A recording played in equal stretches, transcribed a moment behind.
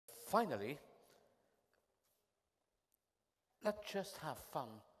Finally, let's just have fun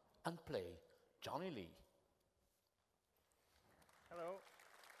and play Johnny Lee. Hello.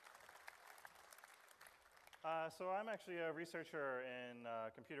 So I'm actually a researcher in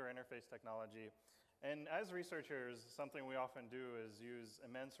computer interface technology. And as researchers, something we often do is use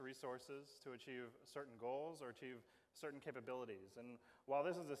immense resources to achieve certain goals or achieve certain capabilities. And while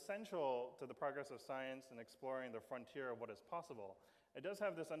this is essential to the progress of science and exploring the frontier of what is possible, it does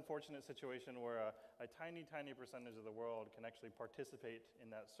have this unfortunate situation where a tiny, tiny percentage of the world can actually participate in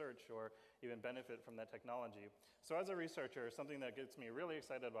that search or even benefit from that technology. So as a researcher, something that gets me really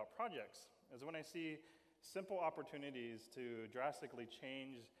excited about projects is when I see simple opportunities to drastically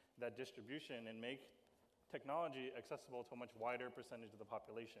change that distribution and make technology accessible to a much wider percentage of the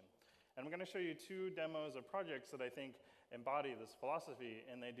population. And I'm going to show you two demos of projects that I think embody this philosophy,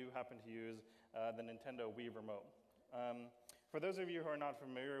 and they do happen to use the Nintendo Wii Remote. For those of you who are not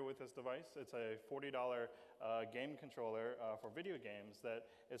familiar with this device, it's a $40 game controller for video games that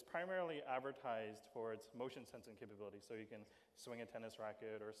is primarily advertised for its motion sensing capability, so you can swing a tennis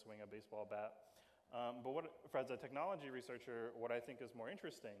racket or swing a baseball bat. But as a technology researcher, what I think is more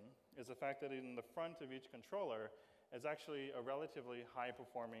interesting is the fact that in the front of each controller is actually a relatively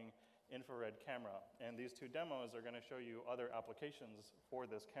high-performing infrared camera. And these two demos are going to show you other applications for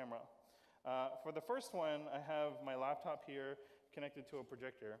this camera. For the first one, I have my laptop here connected to a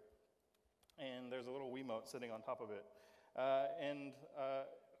projector. And there's a little Wiimote sitting on top of it.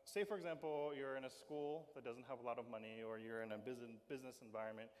 Say, for example, you're in a school that doesn't have a lot of money, or you're in a business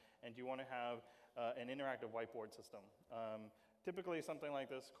environment, and you want to have an interactive whiteboard system. Typically, something like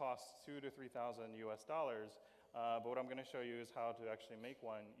this costs $2,000 to $3,000 US, but what I'm going to show you is how to actually make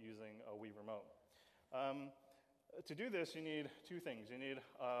one using a Wii Remote. To do this, you need two things. You need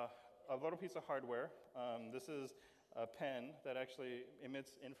a little piece of hardware. This is a pen that actually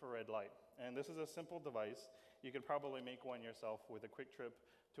emits infrared light. And this is a simple device. You could probably make one yourself with a quick trip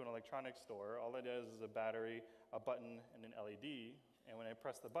to an electronics store. All it is a battery, a button, and an LED. And when I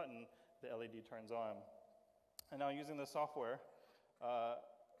press the button, the LED turns on. And now using the software,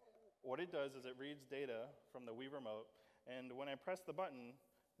 what it does is it reads data from the Wii Remote. And when I press the button,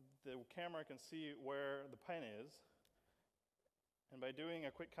 the camera can see where the pen is. And by doing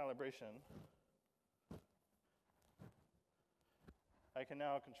a quick calibration, I can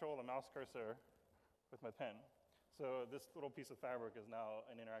now control the mouse cursor with my pen. So this little piece of fabric is now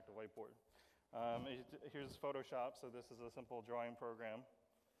an interactive whiteboard. Here's Photoshop. So this is a simple drawing program.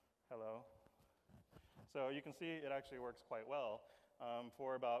 Hello. So you can see it actually works quite well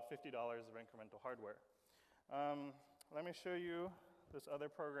for about $50 of incremental hardware. Let me show you this other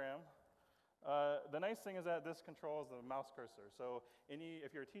program. The nice thing is that this controls the mouse cursor. So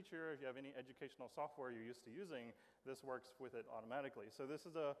if you're a teacher, if you have any educational software you're used to using, this works with it automatically. So this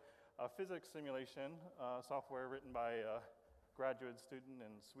is a physics simulation software written by a graduate student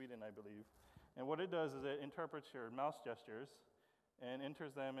in Sweden, I believe. And what it does is it interprets your mouse gestures and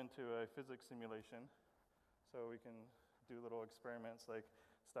enters them into a physics simulation. So we can do little experiments like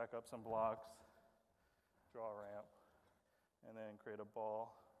stack up some blocks, draw a ramp, and then create a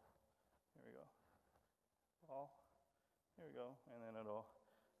ball. Here we go. Ball. Here we go. And then it'll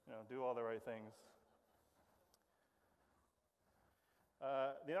do all the right things.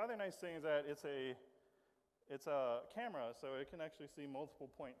 The other nice thing is that it's a camera, so it can actually see multiple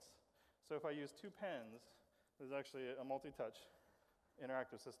points. So if I use two pens, there's actually a multi-touch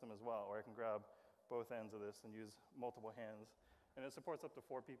interactive system as well, where I can grab both ends of this and use multiple hands. And it supports up to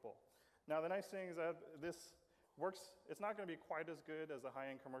 4 people. Now, the nice thing is that this works. It's not going to be quite as good as the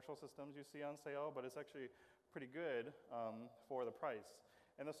high-end commercial systems you see on sale, but it's actually pretty good for the price.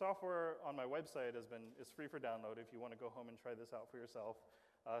 And the software on my website is free for download if you want to go home and try this out for yourself.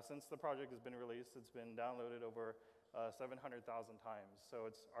 Since the project has been released, it's been downloaded over 700,000 times. So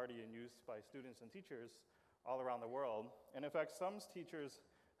it's already in use by students and teachers all around the world. And in fact, some teachers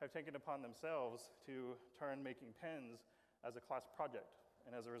have taken it upon themselves to turn making pens as a class project.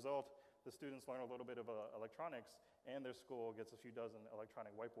 And as a result, the students learn a little bit of electronics, and their school gets a few dozen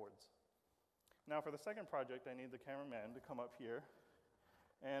electronic whiteboards. Now, for the second project, I need the cameraman to come up here.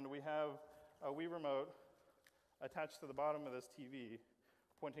 And we have a Wii Remote attached to the bottom of this TV,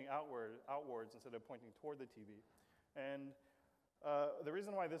 pointing outwards instead of pointing toward the TV. And the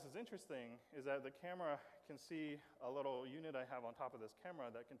reason why this is interesting is that the camera can see a little unit I have on top of this camera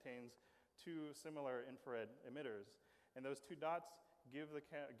that contains 2 similar infrared emitters. And those 2 dots give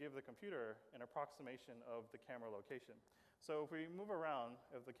the computer an approximation of the camera location. So if we move around,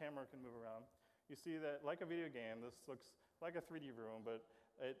 if the camera can move around, you see that like a video game, this looks like a 3D room, but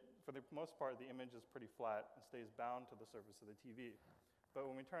for the most part, the image is pretty flat and stays bound to the surface of the TV. But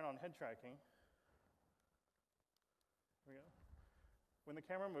when we turn on head tracking, here we go. When the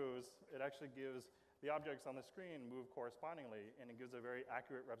camera moves, it actually gives the objects on the screen move correspondingly, and it gives a very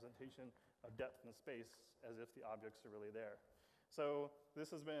accurate representation of depth and space as if the objects are really there. So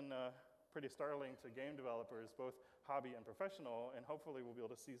this has been pretty startling to game developers, both hobby and professional, and hopefully we'll be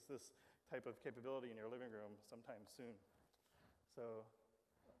able to see this type of capability in your living room sometime soon. So,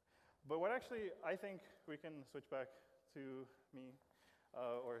 but what actually, I think we can switch back to me,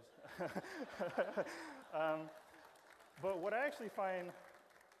 but what I actually find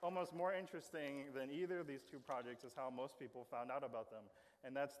almost more interesting than either of these two projects is how most people found out about them,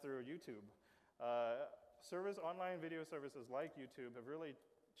 and that's through YouTube. Online video services like YouTube have really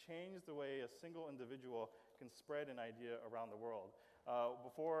changed the way a single individual can spread an idea around the world.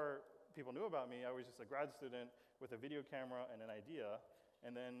 Before people knew about me, I was just a grad student with a video camera and an idea,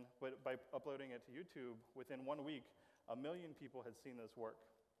 and then by uploading it to YouTube, within 1 week, 1 million people had seen this work.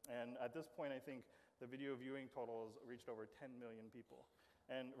 And at this point, I think the video viewing totals reached over 10 million people.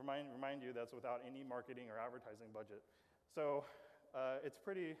 And remind you, that's without any marketing or advertising budget. So it's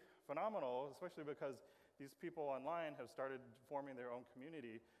pretty phenomenal, especially because these people online have started forming their own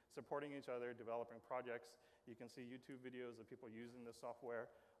community, supporting each other, developing projects. You can see YouTube videos of people using this software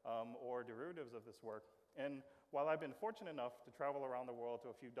or derivatives of this work. And while I've been fortunate enough to travel around the world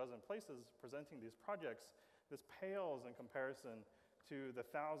to a few dozen places presenting these projects, this pales in comparison to the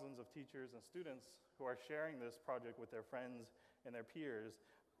thousands of teachers and students who are sharing this project with their friends and their peers,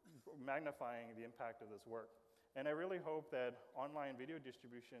 magnifying the impact of this work. And I really hope that online video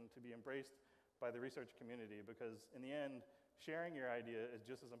distribution to be embraced by the research community, because in the end, sharing your idea is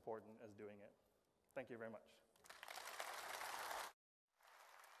just as important as doing it. Thank you very much.